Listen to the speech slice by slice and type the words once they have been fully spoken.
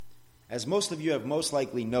As most of you have most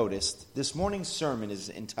likely noticed, this morning's sermon is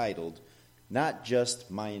entitled, Not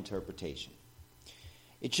Just My Interpretation.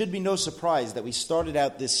 It should be no surprise that we started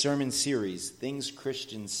out this sermon series, Things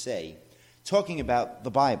Christians Say, talking about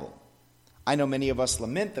the Bible. I know many of us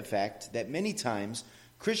lament the fact that many times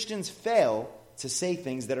Christians fail to say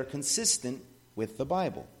things that are consistent with the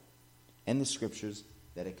Bible and the scriptures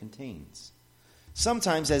that it contains.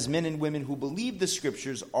 Sometimes, as men and women who believe the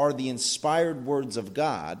scriptures are the inspired words of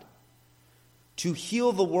God, to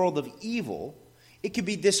heal the world of evil, it can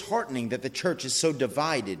be disheartening that the church is so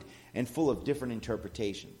divided and full of different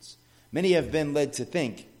interpretations. Many have been led to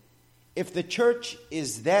think, if the church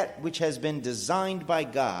is that which has been designed by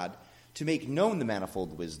God to make known the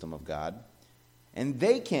manifold wisdom of God, and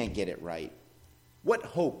they can't get it right, what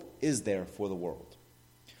hope is there for the world?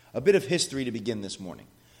 A bit of history to begin this morning.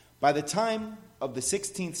 By the time of the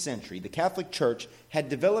 16th century, the Catholic Church had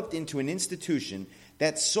developed into an institution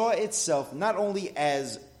that saw itself not only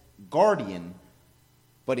as guardian,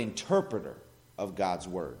 but interpreter of God's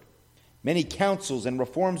word. Many councils and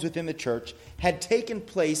reforms within the church had taken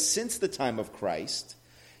place since the time of Christ,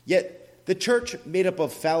 yet the church, made up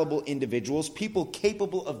of fallible individuals, people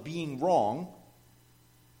capable of being wrong,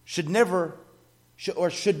 should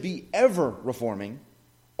be ever reforming,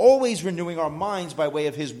 always renewing our minds by way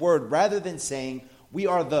of his word, rather than saying we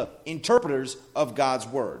are the interpreters of God's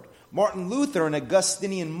word. Martin Luther, an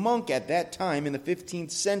Augustinian monk at that time in the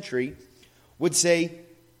 15th century, would say,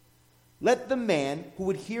 let the man who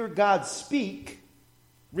would hear God speak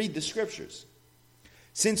read the scriptures.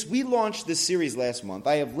 Since we launched this series last month,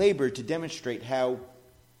 I have labored to demonstrate how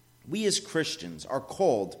we as Christians are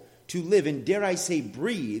called to live and, dare I say,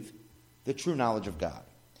 breathe the true knowledge of God.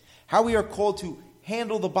 How we are called to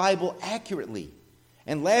handle the Bible accurately.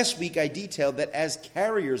 And last week I detailed that as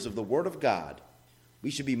carriers of the Word of God, we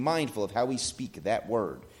should be mindful of how we speak that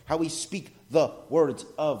word, how we speak the words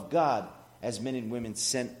of God as men and women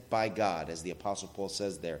sent by God, as the Apostle Paul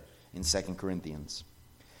says there in 2 Corinthians.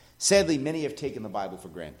 Sadly, many have taken the Bible for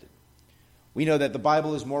granted. We know that the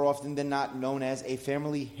Bible is more often than not known as a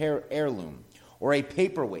family heirloom or a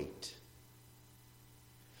paperweight.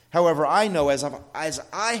 However, I know, as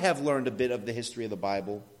I have learned a bit of the history of the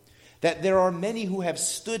Bible, that there are many who have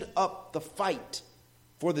stood up the fight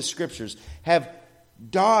for the scriptures, have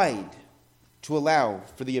died to allow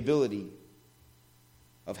for the ability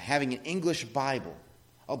of having an English Bible,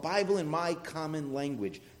 a Bible in my common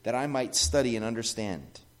language that I might study and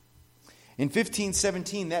understand. In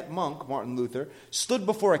 1517, that monk, Martin Luther, stood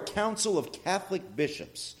before a council of Catholic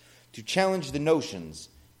bishops to challenge the notions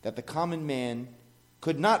that the common man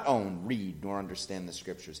could not own, read, nor understand the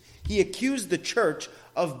scriptures. He accused the church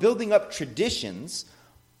of building up traditions,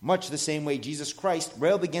 much the same way Jesus Christ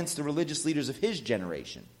railed against the religious leaders of his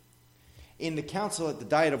generation. In the council at the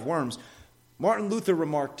Diet of Worms, Martin Luther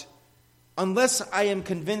remarked, unless I am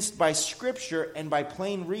convinced by scripture and by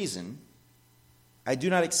plain reason, I do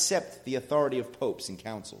not accept the authority of popes and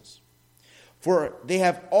councils, for they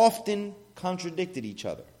have often contradicted each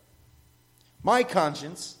other. My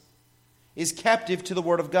conscience is captive to the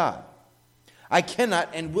word of God. I cannot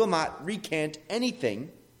and will not recant anything.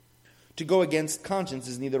 To go against conscience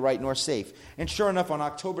is neither right nor safe. And sure enough, on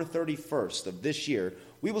October 31st of this year,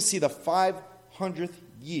 we will see the 500th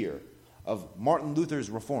year of Martin Luther's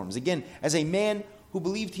reforms. Again, as a man who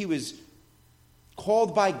believed he was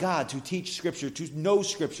called by God to teach Scripture, to know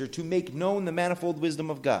Scripture, to make known the manifold wisdom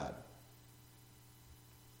of God.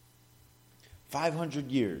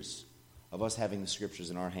 500 years of us having the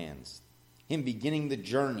Scriptures in our hands. Him beginning the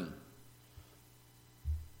journey.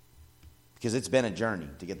 Because it's been a journey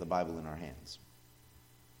to get the Bible in our hands.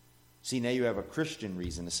 See, now you have a Christian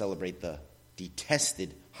reason to celebrate the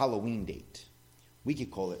detested Halloween date. We could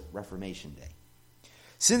call it Reformation Day.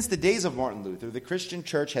 Since the days of Martin Luther, the Christian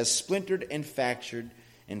church has splintered and fractured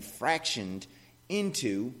and fractioned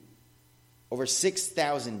into over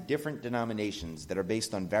 6,000 different denominations that are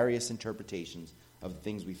based on various interpretations of the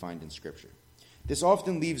things we find in Scripture. This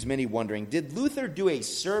often leaves many wondering, did Luther do a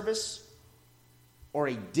service or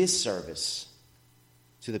a disservice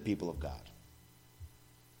to the people of God?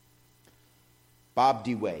 Bob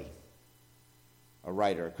DeWay,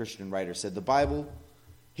 a Christian writer, said, the Bible,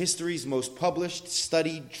 history's most published,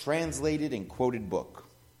 studied, translated, and quoted book.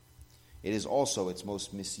 It is also its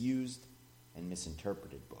most misused and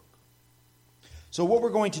misinterpreted book. So what we're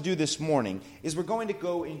going to do this morning is we're going to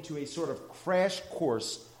go into a sort of crash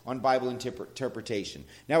course on Bible interpretation.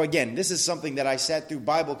 Now again, this is something that I sat through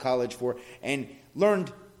Bible college for and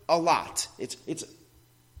learned a lot. It's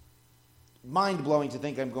mind-blowing to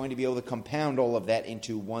think I'm going to be able to compound all of that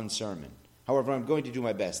into one sermon. However, I'm going to do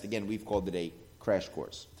my best. Again, we've called it a crash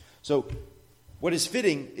course. So what is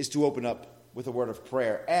fitting is to open up with a word of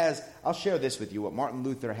prayer, as I'll share this with you, what Martin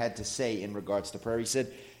Luther had to say in regards to prayer. He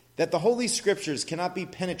said that the Holy Scriptures cannot be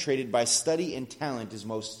penetrated by study and talent is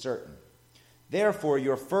most certain. Therefore,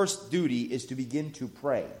 your first duty is to begin to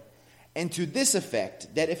pray. And to this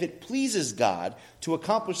effect, that if it pleases God to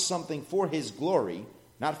accomplish something for his glory,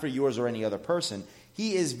 not for yours or any other person,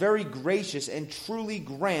 he is very gracious and truly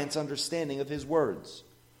grants understanding of his words.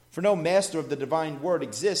 For no master of the divine word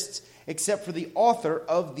exists except for the author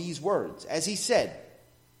of these words. As he said,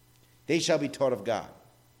 they shall be taught of God.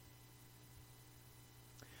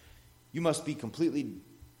 You must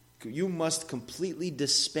completely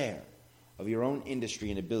despair of your own industry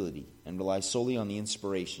and ability and rely solely on the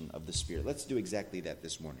inspiration of the Spirit. Let's do exactly that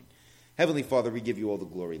this morning. Heavenly Father, we give you all the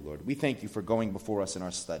glory, Lord. We thank you for going before us in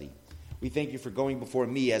our study. We thank you for going before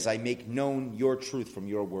me as I make known your truth from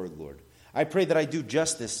your word, Lord. I pray that I do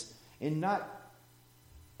justice in not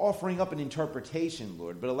offering up an interpretation,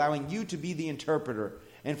 Lord, but allowing you to be the interpreter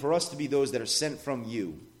and for us to be those that are sent from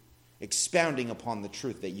you, expounding upon the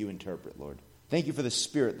truth that you interpret, Lord. Thank you for the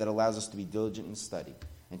Spirit that allows us to be diligent in study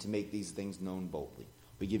and to make these things known boldly.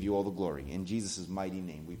 We give you all the glory. In Jesus' mighty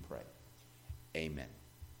name we pray. Amen.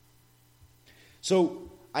 So,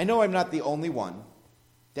 I know I'm not the only one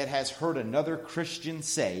that has heard another Christian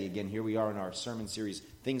say, again, here we are in our sermon series,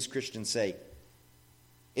 Things Christians Say,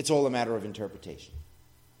 it's all a matter of interpretation.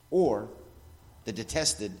 Or, the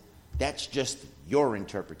detested, that's just your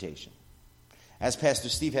interpretation. As Pastor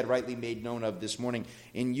Steve had rightly made known of this morning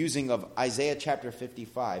in using of Isaiah chapter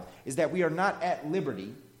 55, is that we are not at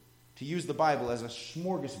liberty to use the Bible as a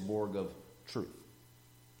smorgasbord of truth.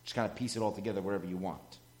 Just kind of piece it all together wherever you want.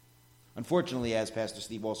 Unfortunately, as Pastor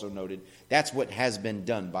Steve also noted, that's what has been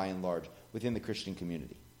done by and large within the Christian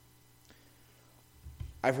community.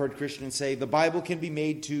 I've heard Christians say the Bible can be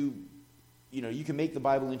made to, you can make the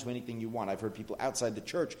Bible into anything you want. I've heard people outside the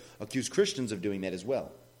church accuse Christians of doing that as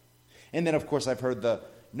well. And then, of course, I've heard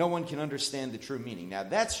no one can understand the true meaning. Now,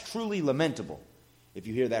 that's truly lamentable if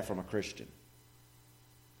you hear that from a Christian.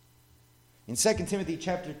 In 2 Timothy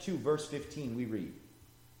chapter 2, verse 15, we read,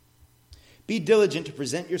 "Be diligent to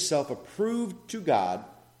present yourself approved to God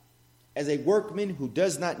as a workman who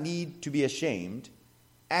does not need to be ashamed,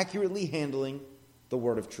 accurately handling the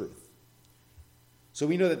word of truth." So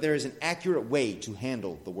we know that there is an accurate way to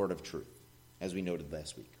handle the word of truth, as we noted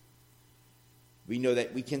last week. We know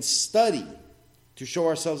that we can study to show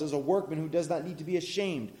ourselves as a workman who does not need to be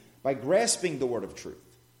ashamed by grasping the word of truth.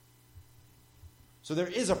 So there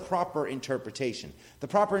is a proper interpretation. The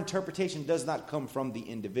proper interpretation does not come from the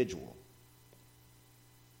individual.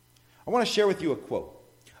 I want to share with you a quote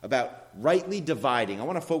about rightly dividing. I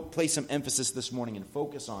want to place some emphasis this morning and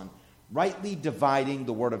focus on rightly dividing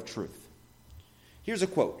the word of truth. Here's a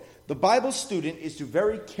quote. "The Bible student is to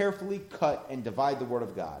very carefully cut and divide the word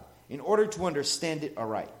of God in order to understand it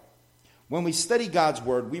aright. When we study God's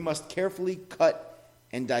word, we must carefully cut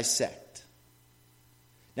and dissect."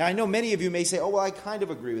 Now, I know many of you may say, "Oh, well, I kind of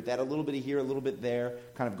agree with that. A little bit here, a little bit there,"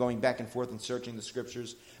 kind of going back and forth and searching the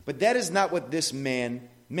scriptures. But that is not what this man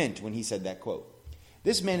meant when he said that quote.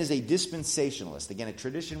 This man is a dispensationalist, again, a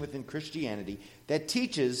tradition within Christianity that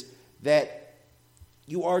teaches that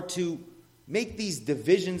you are to make these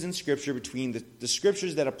divisions in Scripture between the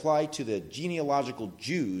Scriptures that apply to the genealogical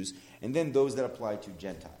Jews and then those that apply to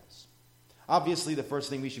Gentiles. Obviously, the first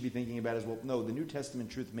thing we should be thinking about is, well, no, the New Testament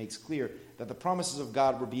truth makes clear that the promises of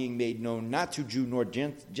God were being made known not to Jew nor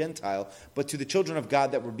Gentile, but to the children of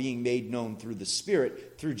God that were being made known through the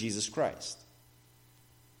Spirit, through Jesus Christ.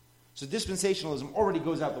 So dispensationalism already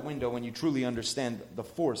goes out the window when you truly understand the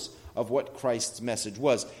force of what Christ's message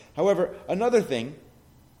was. However, another thing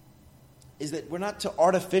is that we're not to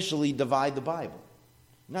artificially divide the Bible.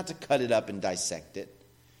 You're not to cut it up and dissect it.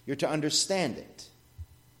 You're to understand it.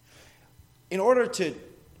 In order to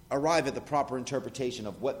arrive at the proper interpretation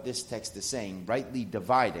of what this text is saying, rightly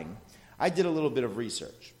dividing, I did a little bit of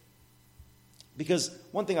research. Because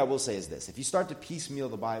one thing I will say is this: if you start to piecemeal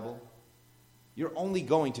the Bible, you're only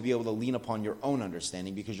going to be able to lean upon your own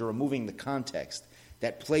understanding because you're removing the context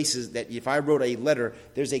that places that if I wrote a letter,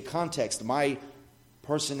 there's a context. My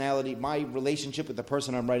personality, my relationship with the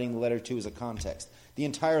person I'm writing the letter to is a context. The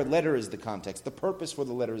entire letter is the context. The purpose for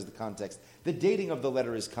the letter is the context. The dating of the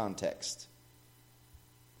letter is context.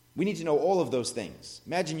 We need to know all of those things.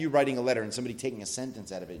 Imagine you writing a letter and somebody taking a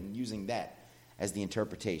sentence out of it and using that as the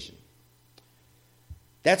interpretation.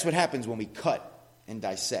 That's what happens when we cut and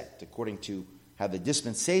dissect, according to how the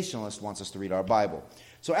dispensationalist wants us to read our Bible.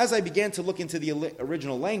 So as I began to look into the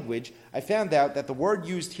original language, I found out that the word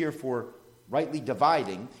used here for rightly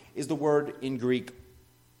dividing is the word in Greek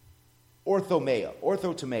orthotomeo.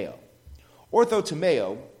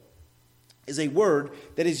 Orthotomeo is a word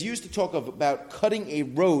that is used to talk about cutting a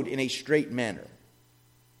road in a straight manner.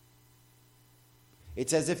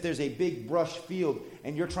 It's as if there's a big brush field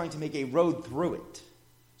and you're trying to make a road through it.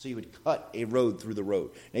 So you would cut a road through the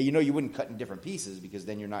road. Now, you know you wouldn't cut in different pieces because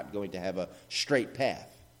then you're not going to have a straight path.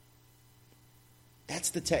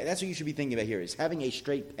 That's what you should be thinking about here, is having a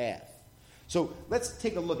straight path. So let's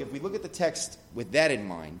take a look. If we look at the text with that in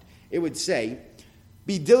mind, it would say,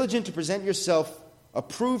 "Be diligent to present yourself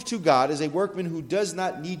approved to God as a workman who does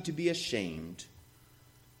not need to be ashamed,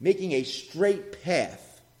 making a straight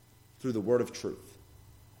path through the word of truth."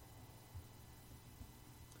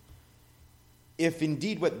 If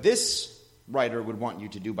indeed what this writer would want you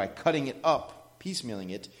to do by cutting it up, piecemealing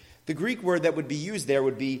it, the Greek word that would be used there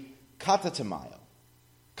would be katatomio.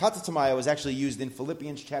 Katatomio is actually used in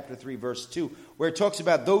Philippians chapter 3, verse 2, where it talks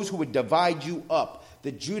about those who would divide you up,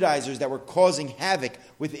 the Judaizers that were causing havoc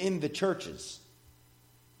within the churches,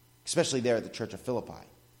 especially there at the church of Philippi.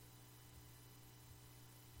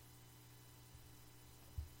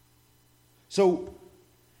 So,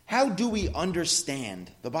 how do we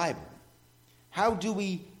understand the Bible? How do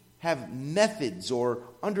we have methods or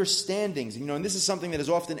understandings? And this is something that is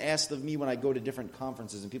often asked of me when I go to different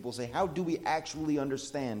conferences, and people say, how do we actually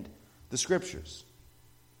understand the Scriptures?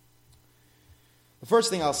 The first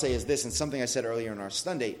thing I'll say is this, and something I said earlier in our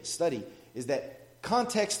Sunday study, is that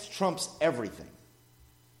context trumps everything.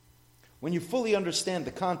 When you fully understand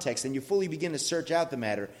the context and you fully begin to search out the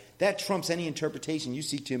matter, that trumps any interpretation you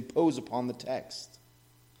seek to impose upon the text.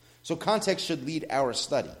 So context should lead our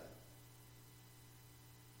study.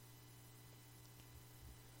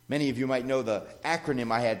 Many of you might know the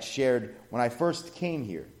acronym I had shared when I first came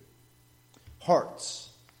here. HEARTS,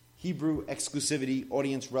 Hebrew exclusivity,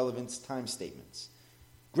 audience relevance, time statements.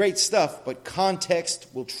 Great stuff, but context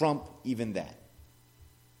will trump even that.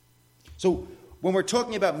 So when we're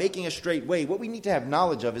talking about making a straight way, what we need to have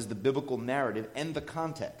knowledge of is the biblical narrative and the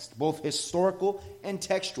context, both historical and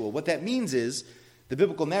textual. What that means is, the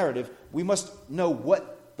biblical narrative, we must know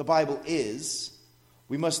what the Bible is.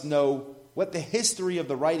 We must know what the history of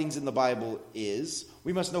the writings in the Bible is.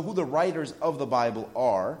 We must know who the writers of the Bible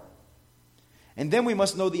are. And then we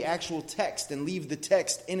must know the actual text and leave the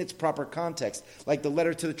text in its proper context. Like the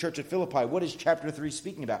letter to the church of Philippi. What is chapter 3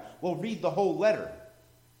 speaking about? Well, read the whole letter.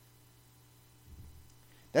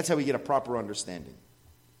 That's how we get a proper understanding.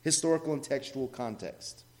 Historical and textual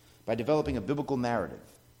context. By developing a biblical narrative.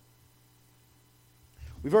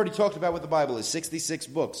 We've already talked about what the Bible is. 66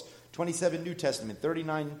 books. 27 New Testament.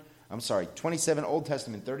 27 Old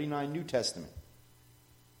Testament, 39 New Testament.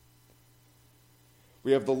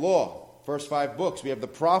 We have the law, first 5 books. We have the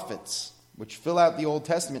prophets, which fill out the Old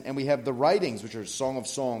Testament. And we have the writings, which are Song of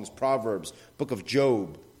Songs, Proverbs, Book of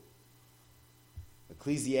Job,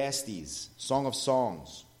 Ecclesiastes, Song of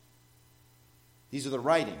Songs. These are the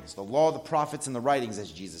writings, the law, the prophets, and the writings, as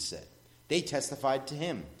Jesus said. They testified to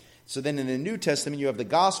him. So then in the New Testament, you have the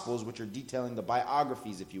Gospels, which are detailing the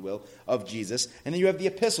biographies, if you will, of Jesus. And then you have the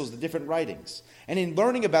epistles, the different writings. And in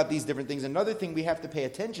learning about these different things, another thing we have to pay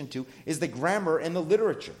attention to is the grammar and the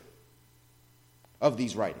literature of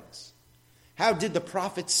these writings. How did the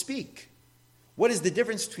prophets speak? What is the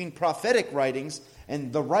difference between prophetic writings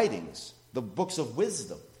and the writings, the books of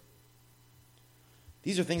wisdom?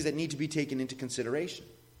 These are things that need to be taken into consideration.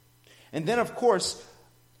 And then, of course,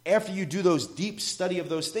 after you do those deep study of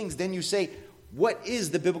those things, then you say, what is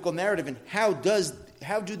the biblical narrative and how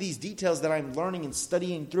do these details that I'm learning and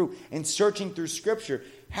studying through and searching through Scripture,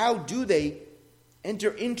 how do they enter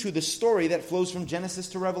into the story that flows from Genesis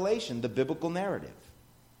to Revelation, the biblical narrative?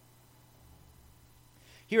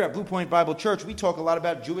 Here at Blue Point Bible Church, we talk a lot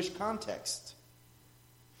about Jewish context.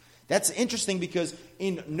 That's interesting because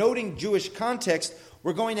in noting Jewish context,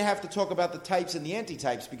 we're going to have to talk about the types and the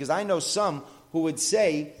antitypes, because I know some who would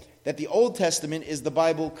say that the Old Testament is the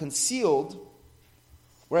Bible concealed,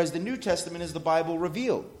 whereas the New Testament is the Bible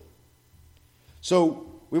revealed. So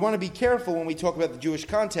we want to be careful when we talk about the Jewish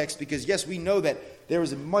context, because yes, we know that there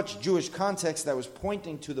was much Jewish context that was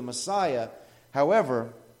pointing to the Messiah.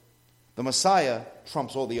 However, the Messiah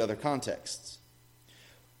trumps all the other contexts.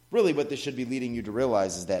 Really, what this should be leading you to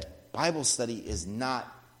realize is that Bible study is not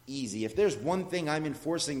easy. If there's one thing I'm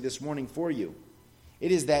enforcing this morning for you,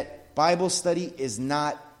 it is that Bible study is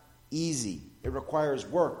not easy. It requires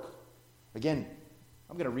work. Again,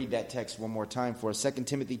 I'm going to read that text one more time for us. 2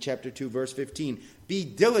 Timothy chapter 2, verse 15. Be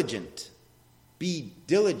diligent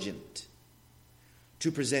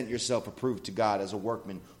to present yourself approved to God as a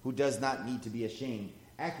workman who does not need to be ashamed,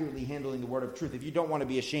 accurately handling the word of truth. If you don't want to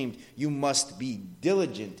be ashamed, you must be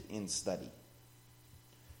diligent in study.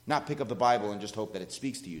 not pick up the Bible and just hope that it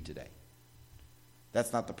speaks to you today.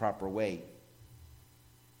 That's not the proper way.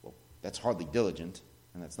 Well, that's hardly diligent,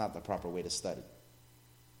 and that's not the proper way to study.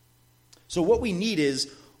 So what we need is,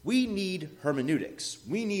 we need hermeneutics.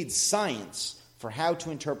 We need science for how to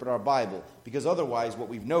interpret our Bible, because otherwise what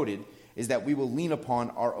we've noted is that we will lean upon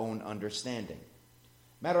our own understanding.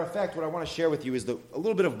 Matter of fact, what I want to share with you is a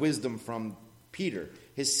little bit of wisdom from Peter,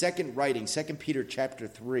 his second writing, 2 Peter chapter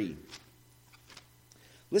 3.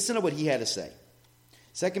 Listen to what he had to say.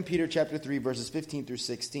 2 Peter chapter 3, verses 15 through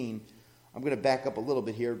 16. I'm going to back up a little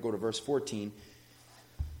bit here, go to verse 14.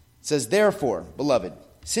 It says, "Therefore, beloved,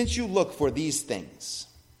 since you look for these things,"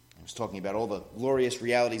 I was talking about all the glorious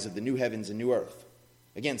realities of the new heavens and new earth.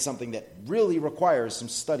 Again, something that really requires some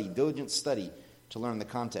study, diligent study, to learn the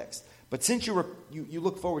context. But since you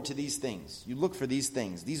look forward to these things, you look for these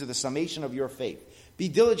things, these are the summation of your faith. Be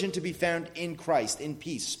diligent to be found in Christ, in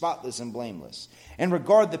peace, spotless and blameless. And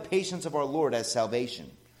regard the patience of our Lord as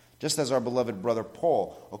salvation, just as our beloved brother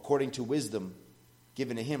Paul, according to wisdom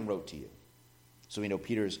given to him, wrote to you. So we know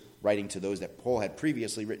Peter's writing to those that Paul had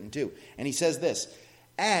previously written to. And he says this,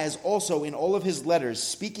 "As also in all of his letters,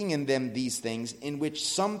 speaking in them these things, in which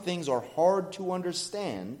some things are hard to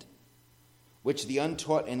understand, which the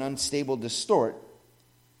untaught and unstable distort,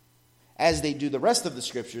 as they do the rest of the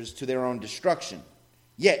Scriptures, to their own destruction.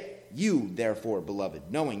 Yet you, therefore,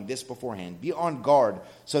 beloved, knowing this beforehand, be on guard,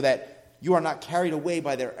 so that you are not carried away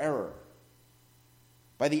by their error,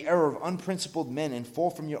 by the error of unprincipled men, and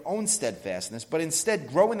fall from your own steadfastness, but instead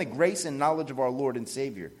grow in the grace and knowledge of our Lord and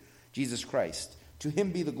Savior, Jesus Christ. To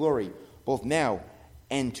him be the glory, both now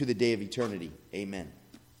and to the day of eternity. Amen."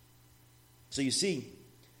 So you see,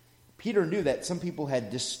 Peter knew that some people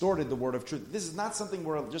had distorted the word of truth. This is not something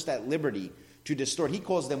we're just at liberty to distort. He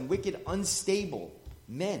calls them wicked, unstable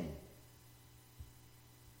men.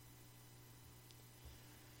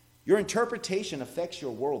 Your interpretation affects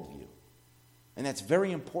your worldview. And that's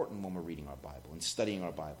very important when we're reading our Bible and studying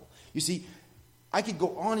our Bible. You see, I could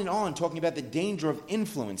go on and on talking about the danger of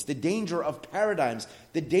influence, the danger of paradigms,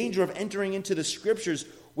 the danger of entering into the Scriptures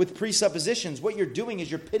with presuppositions. What you're doing is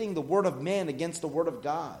you're pitting the word of man against the word of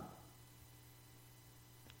God.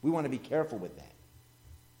 We want to be careful with that.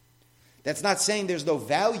 That's not saying there's no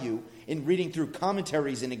value in reading through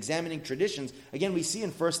commentaries and examining traditions. Again, we see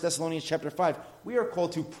in 1 Thessalonians chapter 5, we are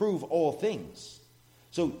called to prove all things.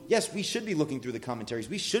 So, yes, we should be looking through the commentaries.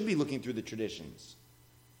 We should be looking through the traditions.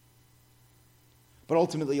 But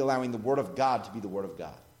ultimately allowing the Word of God to be the Word of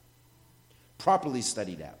God, properly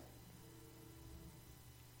studied out.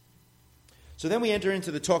 So then we enter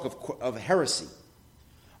into the talk of heresy.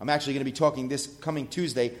 I'm actually going to be talking this coming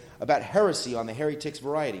Tuesday about heresy on the Hermeneutics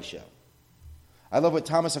Variety Show. I love what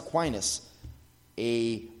Thomas Aquinas,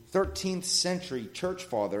 a 13th century church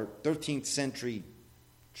father, 13th century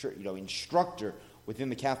instructor within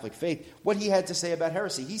the Catholic faith, what he had to say about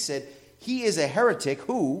heresy. He said, he is a heretic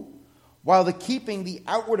who, while keeping the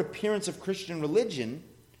outward appearance of Christian religion,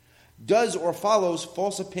 does or follows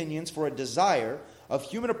false opinions for a desire of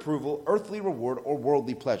human approval, earthly reward, or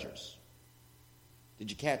worldly pleasures.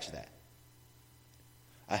 Did you catch that?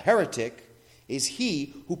 A heretic is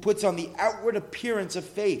he who puts on the outward appearance of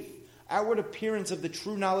faith, outward appearance of the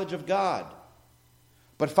true knowledge of God,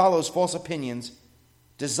 but follows false opinions,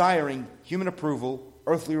 desiring human approval,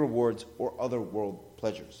 earthly rewards, or other world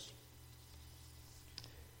pleasures.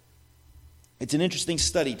 It's an interesting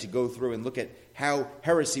study to go through and look at how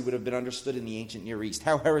heresy would have been understood in the ancient Near East,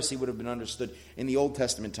 how heresy would have been understood in the Old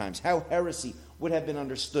Testament times, how heresy would have been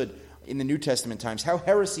understood in the New Testament times, how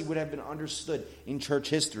heresy would have been understood in church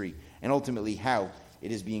history, and ultimately how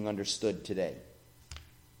it is being understood today. I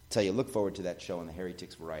tell you, look forward to that show on the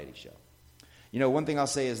Hermeneutics Variety Show. You know, one thing I'll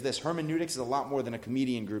say is this: hermeneutics is a lot more than a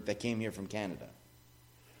comedian group that came here from Canada.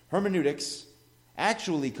 Hermeneutics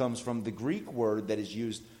actually comes from the Greek word that is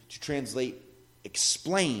used to translate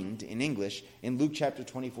explained in English in Luke chapter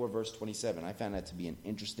 24, verse 27. I found that to be an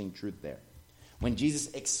interesting truth there. When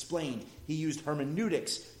Jesus explained, he used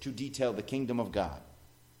hermeneutics to detail the kingdom of God.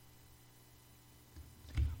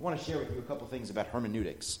 I want to share with you a couple things about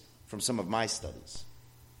hermeneutics from some of my studies.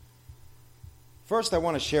 First, I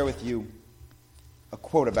want to share with you a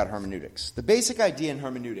quote about hermeneutics. The basic idea in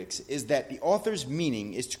hermeneutics is that the author's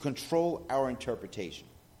meaning is to control our interpretation.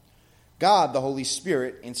 God, the Holy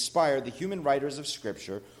Spirit, inspired the human writers of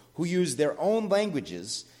Scripture who used their own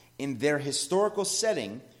languages in their historical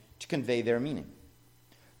setting to convey their meaning.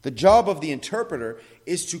 The job of the interpreter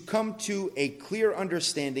is to come to a clear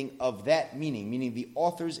understanding of that meaning, meaning the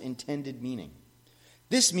author's intended meaning.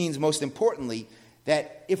 This means, most importantly,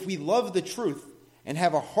 that if we love the truth and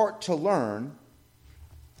have a heart to learn,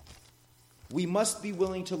 we must be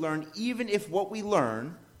willing to learn even if what we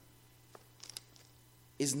learn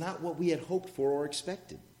is not what we had hoped for or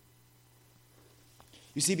expected.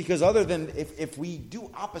 You see, because other than if we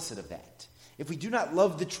do opposite of that, if we do not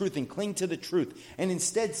love the truth and cling to the truth, and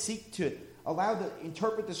instead seek to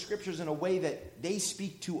interpret the scriptures in a way that they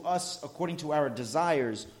speak to us according to our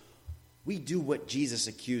desires, we do what Jesus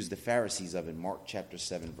accused the Pharisees of in Mark chapter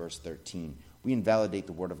 7, verse 13. We invalidate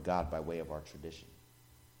the word of God by way of our tradition.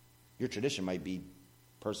 Your tradition might be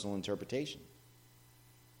personal interpretation.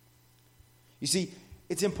 You see,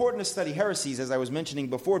 it's important to study heresies, as I was mentioning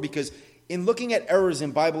before, because in looking at errors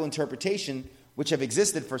in Bible interpretation, which have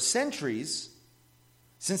existed for centuries,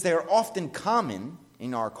 since they are often common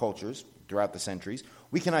in our cultures throughout the centuries,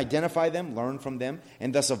 we can identify them, learn from them,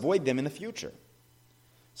 and thus avoid them in the future.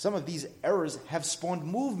 Some of these errors have spawned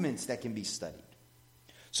movements that can be studied.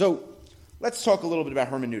 So let's talk a little bit about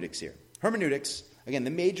hermeneutics here. Hermeneutics, again, the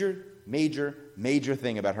major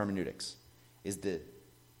thing about hermeneutics is the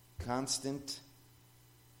constant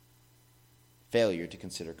failure to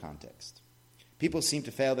consider context. People seem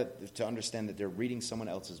to fail to understand that they're reading someone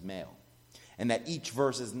else's mail, and that each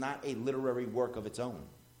verse is not a literary work of its own.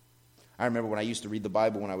 I remember when I used to read the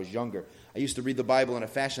Bible when I was younger, I used to read the Bible in a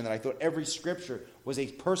fashion that I thought every scripture was a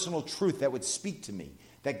personal truth that would speak to me,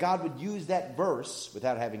 that God would use that verse,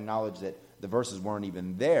 without having knowledge that the verses weren't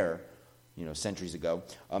even there, centuries ago,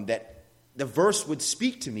 that the verse would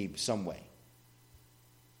speak to me some way.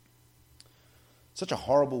 Such a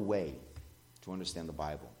horrible way to understand the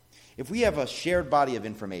Bible. If we have a shared body of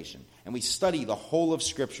information and we study the whole of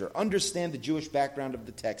Scripture, understand the Jewish background of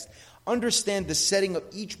the text, understand the setting of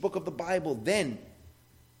each book of the Bible, then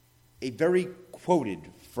a very quoted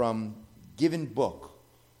from given book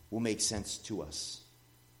will make sense to us.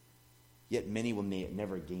 Yet many will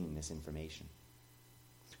never gain this information.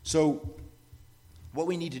 So what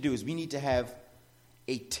we need to do is we need to have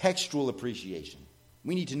a textual appreciation.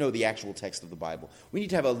 We need to know the actual text of the Bible. We need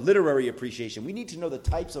to have a literary appreciation. We need to know the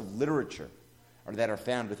types of literature that are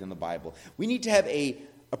found within the Bible. We need to have a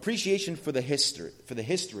appreciation for the history,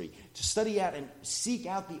 to study out and seek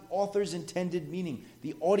out the author's intended meaning,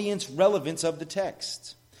 the audience relevance of the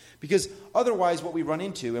text. Because otherwise what we run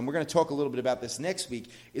into, and we're going to talk a little bit about this next week,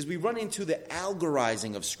 is we run into the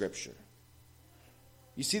allegorizing of Scripture.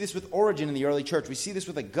 You see this with Origen in the early church. We see this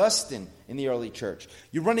with Augustine in the early church.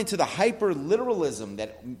 You run into the hyper-literalism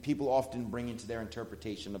that people often bring into their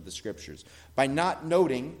interpretation of the Scriptures by not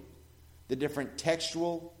noting the different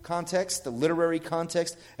textual context, the literary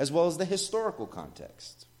context, as well as the historical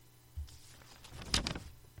context.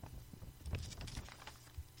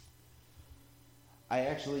 I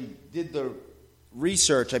actually did the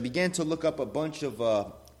research. I began to look up a bunch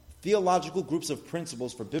of theological groups of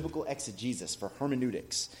principles for biblical exegesis, for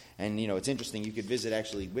hermeneutics. And, it's interesting. You could visit,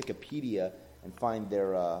 actually, Wikipedia and find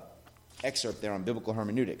their excerpt there on biblical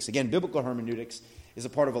hermeneutics. Again, biblical hermeneutics is a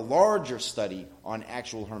part of a larger study on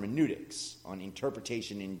actual hermeneutics, on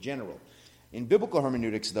interpretation in general. In biblical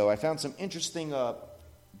hermeneutics, though, I found some interesting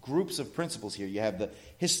groups of principles here. You have the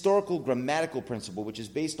historical grammatical principle, which is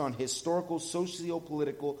based on historical,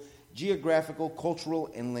 socio-political, geographical, cultural,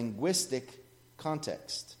 and linguistic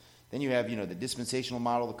context. Then you have, the dispensational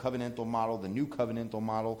model, the covenantal model, the new covenantal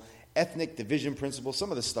model, ethnic division principle. Some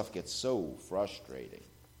of this stuff gets so frustrating.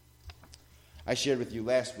 I shared with you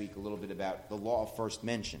last week a little bit about the law of first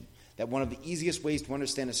mention, that one of the easiest ways to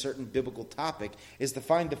understand a certain biblical topic is to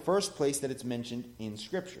find the first place that it's mentioned in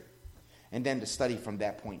Scripture, and then to study from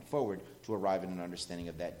that point forward to arrive at an understanding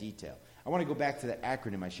of that detail. I want to go back to that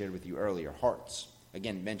acronym I shared with you earlier, HEARTS.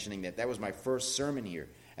 Again, mentioning that was my first sermon here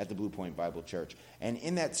at the Blue Point Bible Church. And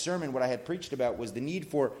in that sermon, what I had preached about was the need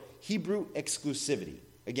for Hebrew exclusivity.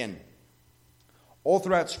 Again, all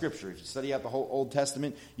throughout Scripture, if you study out the whole Old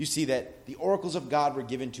Testament, you see that the oracles of God were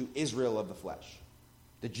given to Israel of the flesh,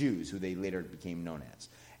 the Jews, who they later became known as.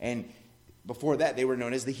 And before that, they were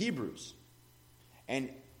known as the Hebrews. And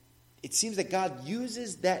it seems that God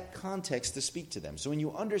uses that context to speak to them. So when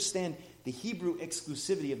you understand the Hebrew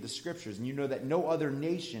exclusivity of the Scriptures, and you know that no other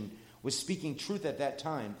nation was speaking truth at that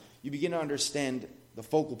time, you begin to understand the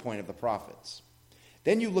focal point of the prophets.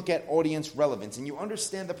 Then you look at audience relevance, and you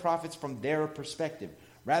understand the prophets from their perspective,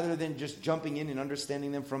 rather than just jumping in and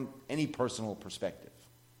understanding them from any personal perspective.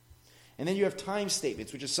 And then you have time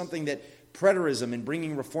statements, which is something that preterism and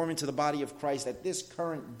bringing reform into the body of Christ at this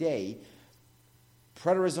current day,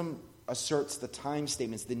 preterism asserts the time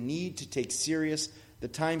statements, the need to take serious the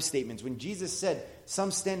time statements. When Jesus said, some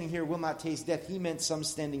standing here will not taste death, he meant some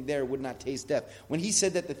standing there would not taste death. When he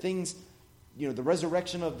said that the things, the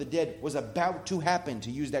resurrection of the dead was about to happen, to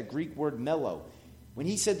use that Greek word melo, When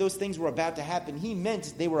he said those things were about to happen, he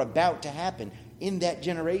meant they were about to happen in that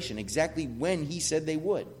generation, exactly when he said they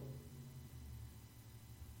would.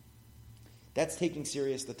 That's taking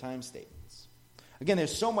serious the time statements. Again,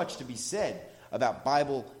 there's so much to be said about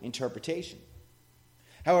Bible interpretation.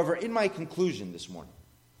 However, in my conclusion this morning,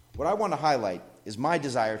 what I want to highlight is my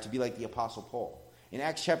desire to be like the Apostle Paul. In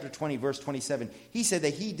Acts chapter 20, verse 27, he said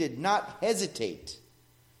that he did not hesitate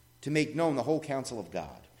to make known the whole counsel of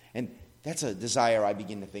God. And that's a desire I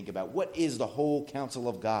begin to think about. What is the whole counsel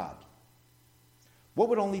of God? What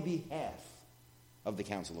would only be half of the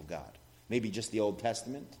counsel of God? Maybe just the Old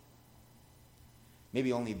Testament?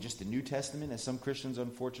 Maybe only just the New Testament, as some Christians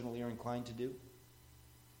unfortunately are inclined to do?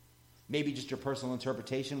 Maybe just your personal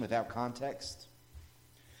interpretation without context?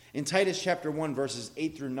 In Titus chapter 1, verses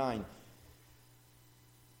 8 through 9,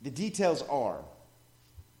 the details are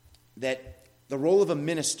that the role of a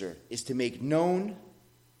minister is to make known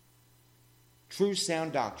true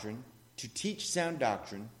sound doctrine, to teach sound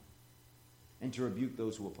doctrine, and to rebuke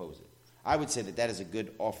those who oppose it. I would say that that is a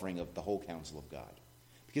good offering of the whole counsel of God,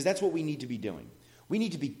 because that's what we need to be doing. We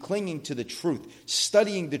need to be clinging to the truth,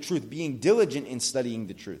 studying the truth, being diligent in studying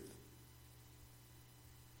the truth,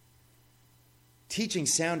 teaching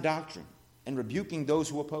sound doctrine, and rebuking those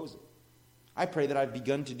who oppose it. I pray that I've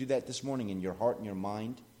begun to do that this morning in your heart and your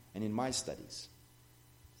mind and in my studies.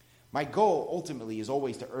 My goal ultimately is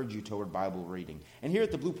always to urge you toward Bible reading. And here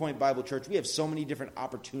at the Blue Point Bible Church, we have so many different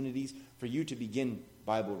opportunities for you to begin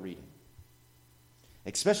Bible reading,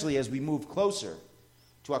 especially as we move closer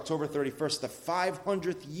to October 31st, the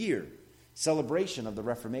 500th year celebration of the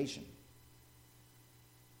Reformation.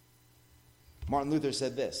 Martin Luther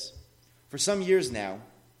said this, "For some years now,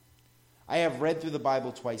 I have read through the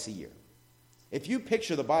Bible twice a year. If you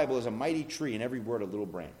picture the Bible as a mighty tree and every word a little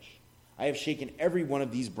branch, I have shaken every one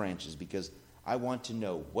of these branches because I want to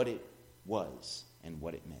know what it was and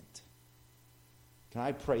what it meant." Can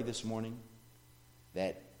I pray this morning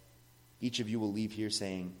that each of you will leave here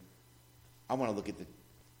saying, I want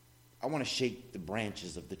to shake the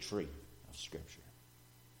branches of the tree of Scripture.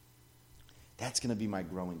 That's going to be my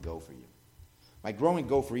grow and go for you. My grow and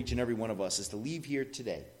go for each and every one of us is to leave here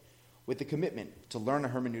today with the commitment to learn a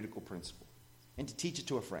hermeneutical principle and to teach it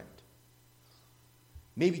to a friend.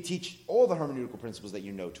 Maybe teach all the hermeneutical principles that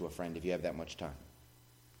you know to a friend if you have that much time.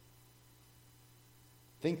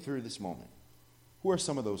 Think through this moment. Who are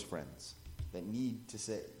some of those friends that need to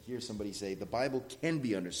hear somebody say, the Bible can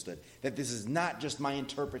be understood, that this is not just my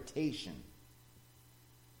interpretation?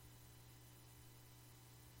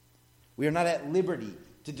 We are not at liberty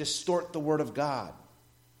to distort the Word of God.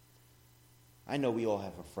 I know we all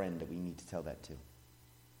have a friend that we need to tell that to.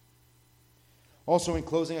 Also, in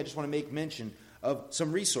closing, I just want to make mention of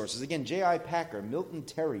some resources. Again, J.I. Packer, Milton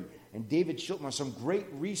Terry, and David Shilton are some great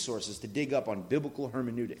resources to dig up on biblical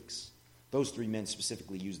hermeneutics. Those three men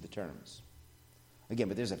specifically use the terms. Again,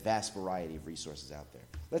 but there's a vast variety of resources out there.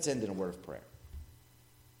 Let's end in a word of prayer.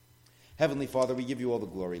 Heavenly Father, we give you all the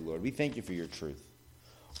glory, Lord. We thank you for your truth.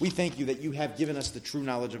 We thank you that you have given us the true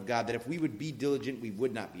knowledge of God, that if we would be diligent, we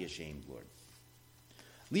would not be ashamed, Lord.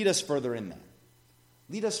 Lead us further in that.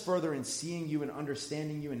 Lead us further in seeing you and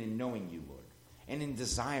understanding you and in knowing you, Lord, and in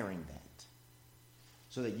desiring that,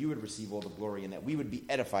 so that you would receive all the glory and that we would be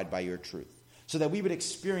edified by your truth, so that we would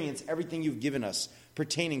experience everything you've given us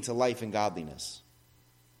pertaining to life and godliness.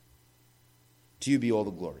 To you be all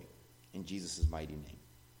the glory. In Jesus' mighty name.